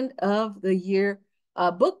end of the year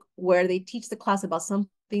book where they teach the class about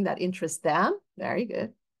something that interests them. Very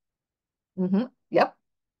good. Yep.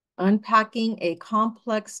 Unpacking a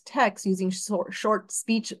complex text using short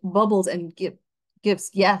speech bubbles and gifs.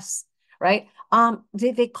 Yes. Right.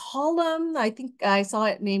 They call them, I think I saw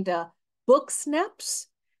it named book snaps.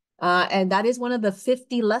 And that is one of the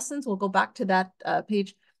 50 lessons. We'll go back to that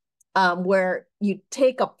page where you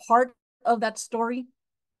take a part of that story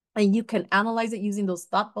and you can analyze it using those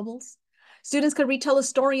thought bubbles. Students could retell a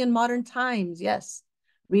story in modern times. Yes.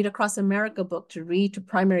 Read Across America book to read to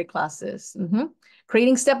primary classes.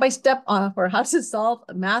 Creating step-by-step for how to solve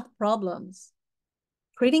math problems.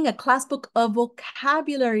 Creating a class book of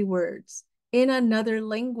vocabulary words in another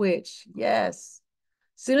language. Yes.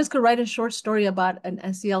 Students could write a short story about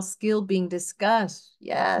an SEL skill being discussed.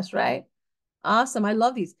 Yes, right? Awesome. I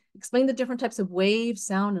love these. Explain the different types of wave,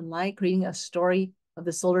 sound, and light, creating a story of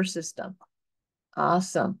the solar system.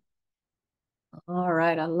 Awesome. All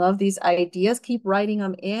right. I love these ideas. Keep writing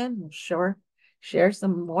them in. We'll share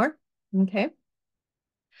some more. Okay.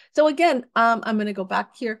 So again, I'm going to go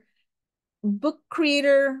back here. Book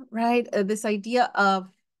creator, right? This idea of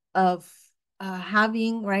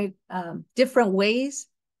having, right, different ways.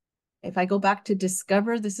 If I go back to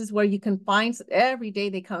discover, this is where you can find every day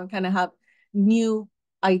they kind of have new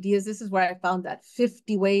ideas. This is where I found that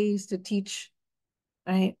 50 ways to teach,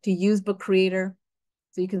 right? To use Book Creator.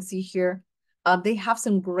 So you can see here, they have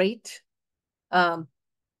some great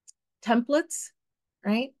templates,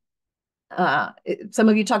 right? Some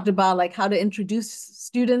of you talked about like how to introduce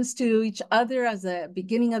students to each other as a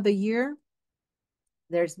beginning of the year.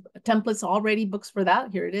 There's templates already, books for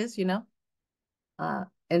that. Here it is, you know.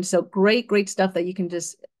 And so great stuff that you can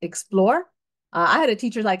just explore. I had a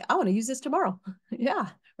teacher like, I want to use this tomorrow. Yeah,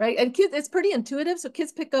 right. And kids, it's pretty intuitive. So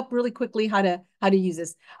kids pick up really quickly how to use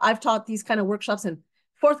this. I've taught these kind of workshops in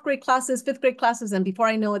 4th grade classes, 5th grade classes. And before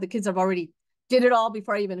I know it, the kids have already did it all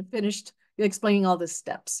before I even finished explaining all the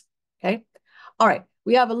steps. Okay. All right.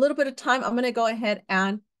 We have a little bit of time. I'm going to go ahead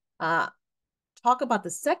and talk about the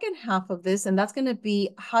second half of this. And that's going to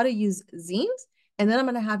be how to use zines. And then I'm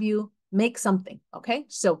going to have you make something. Okay.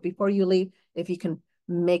 So before you leave, if you can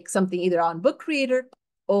make something either on Book Creator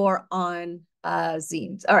or on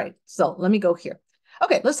zines. All right. So let me go here.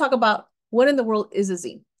 Okay. Let's talk about what in the world is a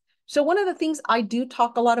zine. So one of the things I do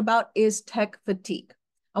talk a lot about is tech fatigue.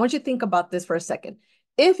 I want you to think about this for a second.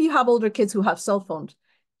 If you have older kids who have cell phones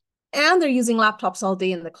and they're using laptops all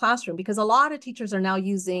day in the classroom, because a lot of teachers are now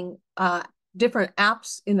using different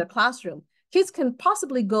apps in the classroom, kids can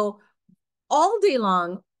possibly go all day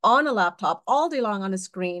long on a laptop, all day long on a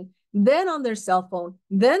screen, then on their cell phone,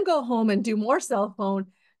 then go home and do more cell phone.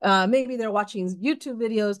 Maybe they're watching YouTube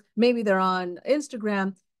videos. Maybe they're on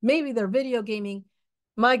Instagram. Maybe they're video gaming.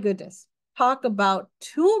 My goodness, talk about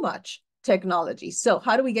too much technology. So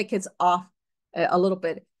how do we get kids off a little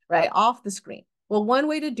bit, right, off the screen? Well, one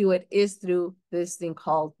way to do it is through this thing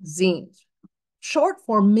called zines, short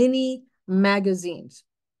for mini magazines.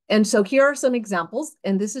 And so here are some examples,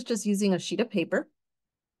 and this is just using a sheet of paper.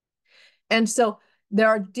 And so there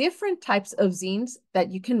are different types of zines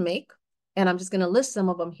that you can make, and I'm just going to list some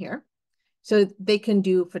of them here. So they can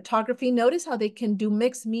do photography. Notice how they can do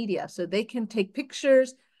mixed media. So they can take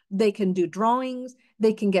pictures, they can do drawings,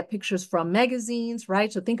 they can get pictures from magazines,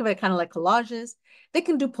 right? So think of it kind of like collages. They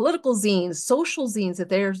can do political zines, social zines if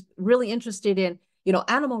they're really interested in, you know,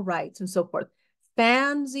 animal rights and so forth.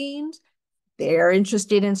 Fan zines, they're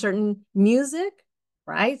interested in certain music,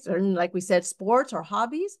 right? Certain, like we said, sports or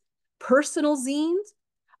hobbies. Personal zines,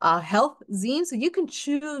 health zines. So you can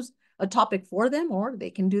choose a topic for them, or they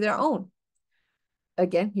can do their own.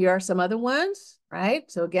 Again, here are some other ones, right?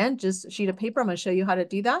 So again, just a sheet of paper. I'm going to show you how to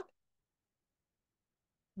do that.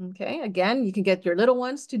 Okay, again, you can get your little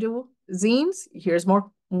ones to do zines. Here's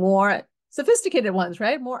more sophisticated ones,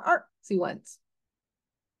 right? More artsy ones.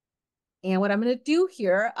 And what I'm going to do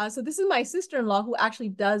here, so this is my sister-in-law who actually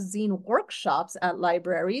does zine workshops at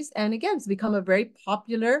libraries. And again, it's become a very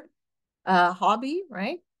popular hobby,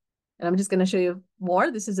 right? And I'm just going to show you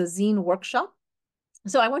more. This is a zine workshop.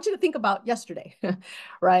 So I want you to think about yesterday,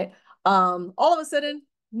 right? All of a sudden,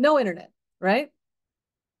 no internet, right?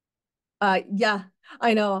 Yeah,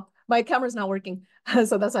 I know. My camera's not working,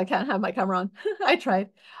 so that's why I can't have my camera on. I tried.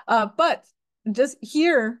 But just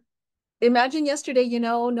here, imagine yesterday, you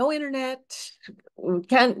know, no internet,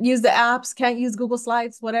 can't use the apps, can't use Google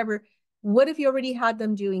Slides, whatever. What if you already had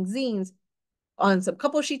them doing zines on some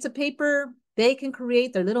couple sheets of paper? They can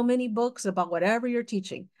create their little mini books about whatever you're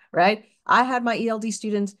teaching, right? I had my ELD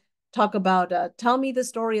students talk about, tell me the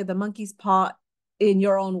story of the monkey's paw in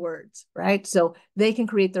your own words, right? So they can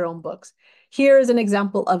create their own books. Here is an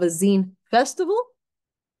example of a zine festival.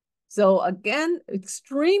 So again,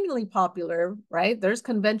 extremely popular, right? There's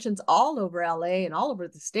conventions all over LA and all over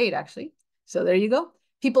the state, actually. So there you go.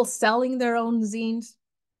 People selling their own zines,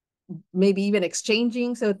 maybe even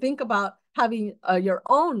exchanging. So think about having your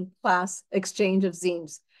own class exchange of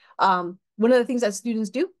zines. One of the things that students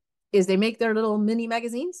do is they make their little mini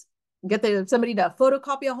magazines, get somebody to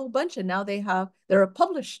photocopy a whole bunch, and now they're a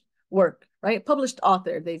published work, right? Published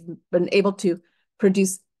author. They've been able to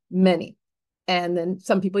produce many. And then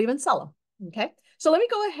some people even sell them, okay? So let me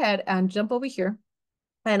go ahead and jump over here.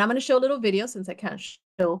 And I'm going to show a little video since I can't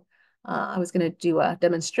show. I was going to do a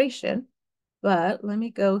demonstration, but let me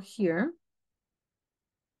go here.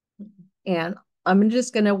 And I'm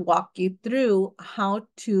just going to walk you through how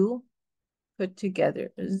to put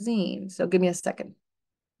together a zine. So give me a second.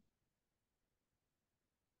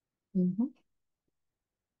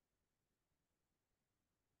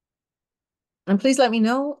 And please let me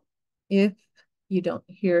know if you don't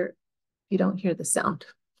hear the sound.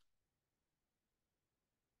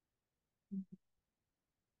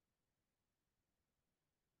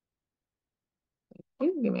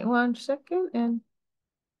 Okay, give me 1 second and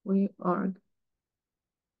we are.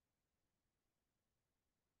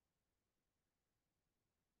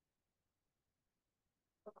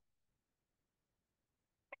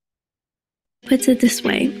 Puts it this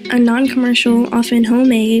way: a non-commercial, often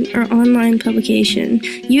homemade or online publication,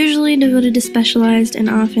 usually devoted to specialized and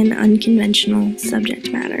often unconventional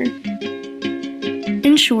subject matter.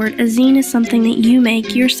 In short, a zine is something that you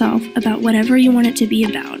make yourself about whatever you want it to be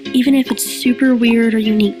about, even if it's super weird or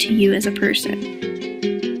unique to you as a person.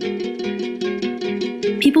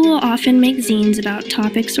 People will often make zines about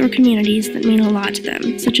topics or communities that mean a lot to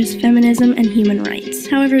them, such as feminism and human rights.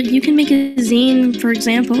 However, you can make a zine, for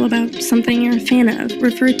example, about something you're a fan of,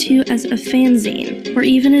 referred to as a fanzine, or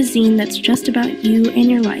even a zine that's just about you and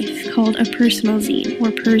your life, called a personal zine,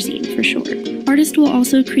 or perzine for short. Artists will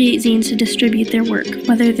also create zines to distribute their work,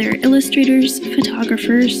 whether they're illustrators,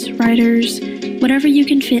 photographers, writers, whatever you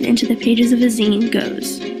can fit into the pages of a zine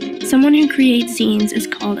goes. Someone who creates zines is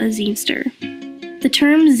called a zinester. The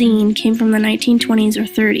term zine came from the 1920s or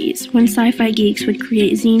 30s, when sci-fi geeks would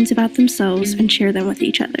create zines about themselves and share them with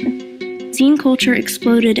each other. Zine culture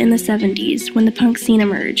exploded in the 70s when the punk scene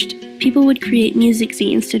emerged. People would create music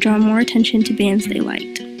zines to draw more attention to bands they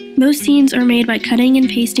liked. Most zines are made by cutting and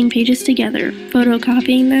pasting pages together,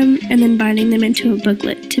 photocopying them, and then binding them into a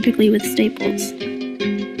booklet, typically with staples.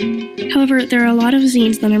 However, there are a lot of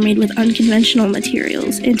zines that are made with unconventional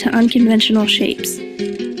materials into unconventional shapes.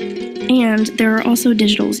 And there are also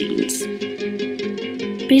digital zines.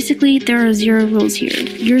 Basically, there are 0 rules here.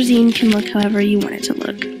 Your zine can look however you want it to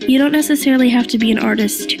look. You don't necessarily have to be an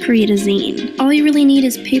artist to create a zine. All you really need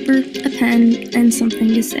is paper, a pen, and something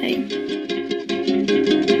to say.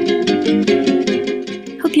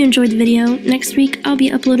 Hope you enjoyed the video. Next week, I'll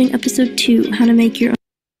be uploading episode 2, how to make your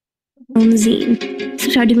own zine.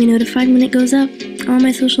 Subscribe to be notified when it goes up. All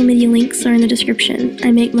my social media links are in the description.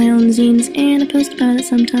 I make my own zines and I post about it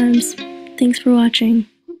sometimes. Thanks for watching.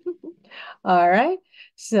 All right.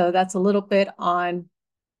 So that's a little bit on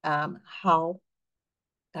how,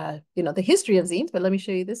 the history of zines, but let me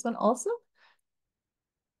show you this one also.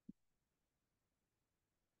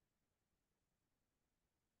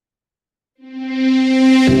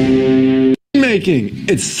 Making.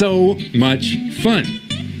 It's so much fun.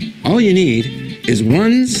 All you need is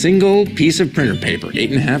one single piece of printer paper,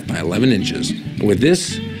 8.5 by 11 inches. With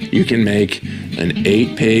this, you can make an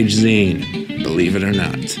 8-page zine, believe it or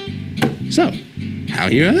not. So, how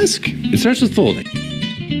you ask? It starts with folding.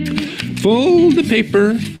 Fold the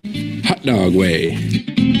paper hot dog way.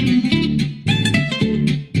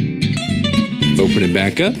 Open it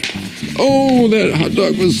back up. Oh, that hot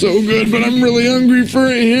dog was so good, but I'm really hungry for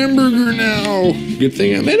a hamburger now. Good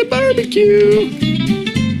thing I made a barbecue.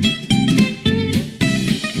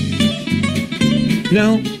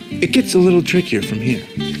 Now, it gets a little trickier from here.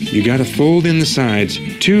 You gotta fold in the sides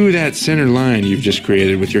to that center line you've just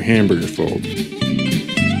created with your hamburger fold.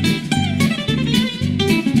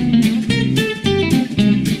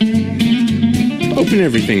 Open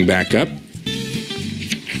everything back up.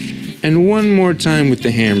 And one more time with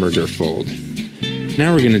the hamburger fold.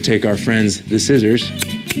 Now we're gonna take our friends, the scissors,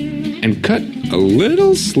 and cut a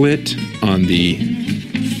little slit on the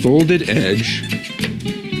folded edge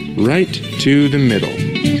right to the middle.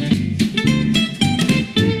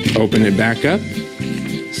 Open it back up,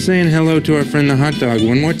 saying hello to our friend the hot dog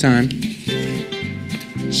one more time.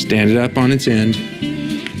 Stand it up on its end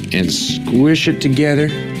and squish it together.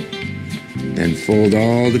 Then fold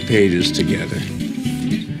all the pages together.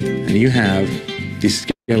 And you have the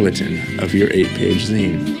skeleton of your 8-page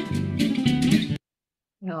zine.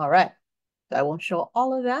 All right. I won't show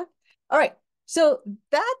all of that. All right. So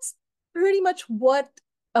that's pretty much what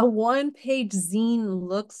a one-page zine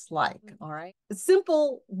looks like. All right. A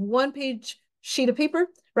simple one-page sheet of paper,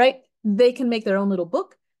 right? They can make their own little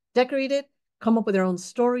book, decorate it, come up with their own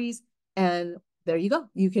stories, and there you go.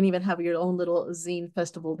 You can even have your own little zine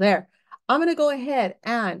festival there. I'm going to go ahead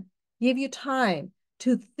and give you time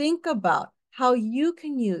to think about how you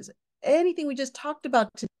can use anything we just talked about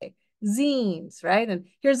today, zines, right? And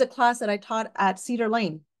here's a class that I taught at Cedar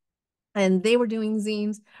Lane, and they were doing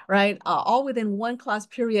zines, right? All within one class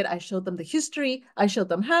period. I showed them the history, I showed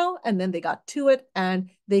them how, and then they got to it and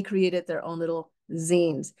they created their own little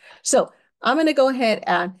zines. So I'm going to go ahead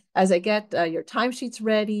and as I get your timesheets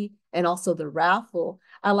ready and also the raffle,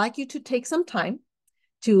 I'd like you to take some time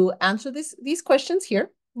to answer these questions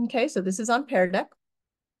here. Okay, so this is on Pear Deck.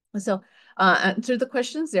 So answer the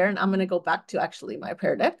questions there, and I'm going to go back to actually my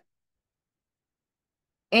Pear Deck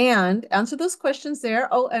and answer those questions there.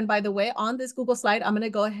 Oh, and by the way, on this Google slide, I'm going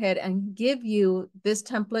to go ahead and give you this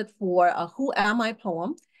template for a Who Am I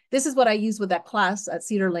poem. This is what I used with that class at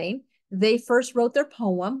Cedar Lane. They first wrote their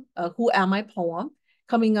poem, a Who Am I poem,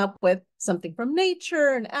 coming up with something from nature,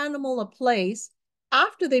 an animal, a place.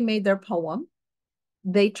 After they made their poem,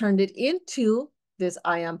 they turned it into this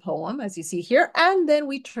I am poem, as you see here, and then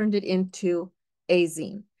we turned it into a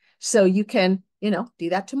zine. So you can, do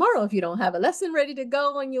that tomorrow if you don't have a lesson ready to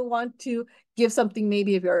go and you want to give something,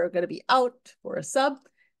 maybe if you're going to be out for a sub,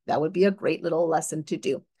 that would be a great little lesson to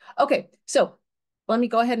do. Okay, so let me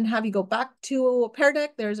go ahead and have you go back to Pear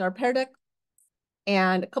Deck. There's our Pear Deck.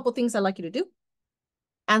 And a couple things I'd like you to do.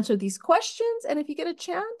 Answer these questions, and if you get a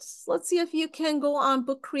chance, let's see if you can go on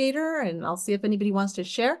Book Creator, and I'll see if anybody wants to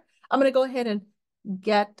share. I'm going to go ahead and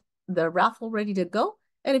get the raffle ready to go,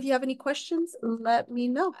 and if you have any questions, let me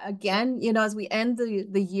know. Again, as we end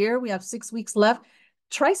the year, we have 6 weeks left.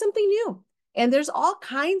 Try something new, and there's all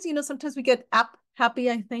kinds. Sometimes we get app happy,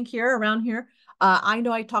 I think, around here. I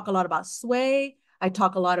know I talk a lot about Sway. I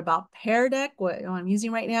talk a lot about Pear Deck, what I'm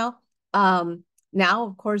using right now. Now,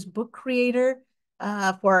 of course, Book Creator.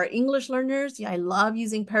 For our English learners, I love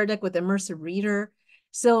using Pear Deck with Immersive Reader.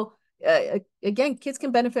 So again, kids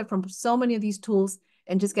can benefit from so many of these tools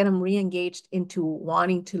and just get them re-engaged into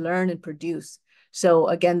wanting to learn and produce. So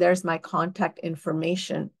again, there's my contact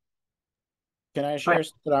information. Can I share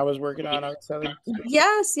something I was working on, Araceli?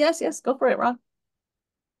 Yes. Go for it, Ron.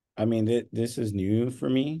 I mean, this is new for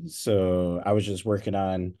me. So I was just working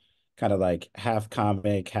on kind of like half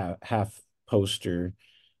comic, half poster.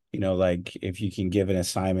 Like if you can give an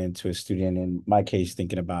assignment to a student, in my case,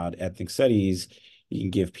 thinking about ethnic studies, you can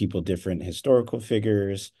give people different historical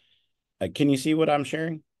figures. Can you see what I'm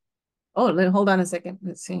sharing? Oh, hold on a second.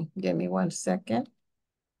 Let's see. Give me 1 second.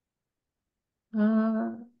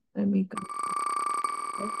 Let me go.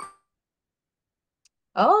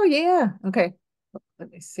 Oh, yeah. Okay.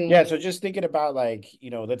 Let me see. Yeah, so just thinking about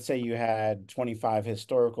let's say you had 25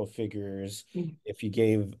 historical figures. If you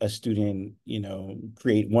gave a student,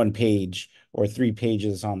 create 1 page or 3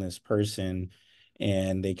 pages on this person,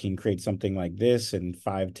 and they can create something like this in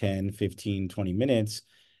 5, 10, 15, 20 minutes.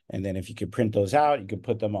 And then if you could print those out, you could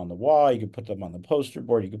put them on the wall, you could put them on the poster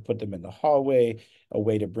board, you could put them in the hallway, a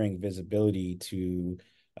way to bring visibility to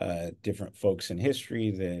different folks in history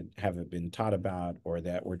that haven't been taught about or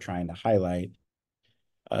that we're trying to highlight.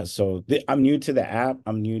 So I'm new to the app.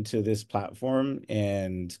 I'm new to this platform.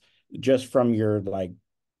 And just from your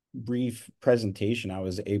brief presentation, I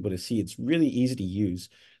was able to see it's really easy to use.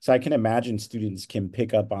 So I can imagine students can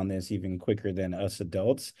pick up on this even quicker than us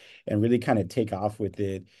adults and really kind of take off with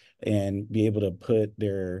it and be able to put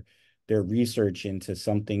their research into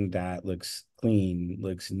something that looks clean,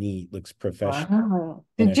 looks neat, looks professional. Wow.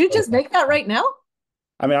 Did you just make that right now?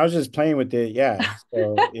 I mean, I was just playing with it, yeah.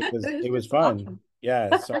 So it was fun. Awesome.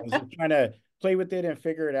 Yeah. So I was just trying to play with it and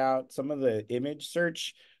figure it out. Some of the image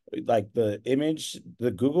search, like the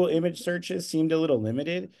Google image searches seemed a little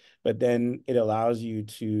limited, but then it allows you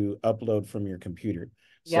to upload from your computer.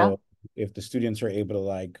 Yeah. So if the students are able to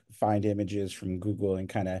like find images from Google and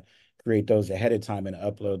kind of create those ahead of time and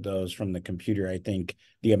upload those from the computer, I think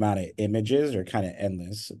the amount of images are kind of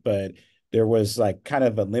endless. But there was like kind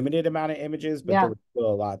of a limited amount of images, but Yeah. there was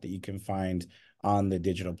still a lot that you can find on the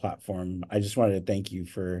digital platform. I just wanted to thank you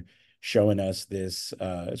for showing us this.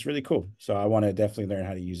 It's really cool. So I want to definitely learn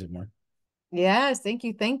how to use it more. Yes, thank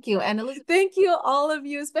you, thank you. And Elizabeth, thank you, all of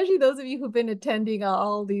you, especially those of you who've been attending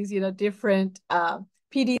all these, different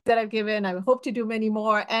PDs that I've given. I hope to do many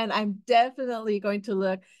more. And I'm definitely going to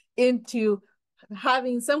look into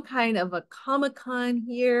having some kind of a Comic-Con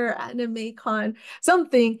here, Anime Con,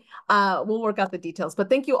 something. We'll work out the details. But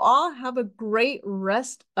thank you all. Have a great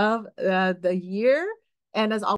rest of the year. And as always,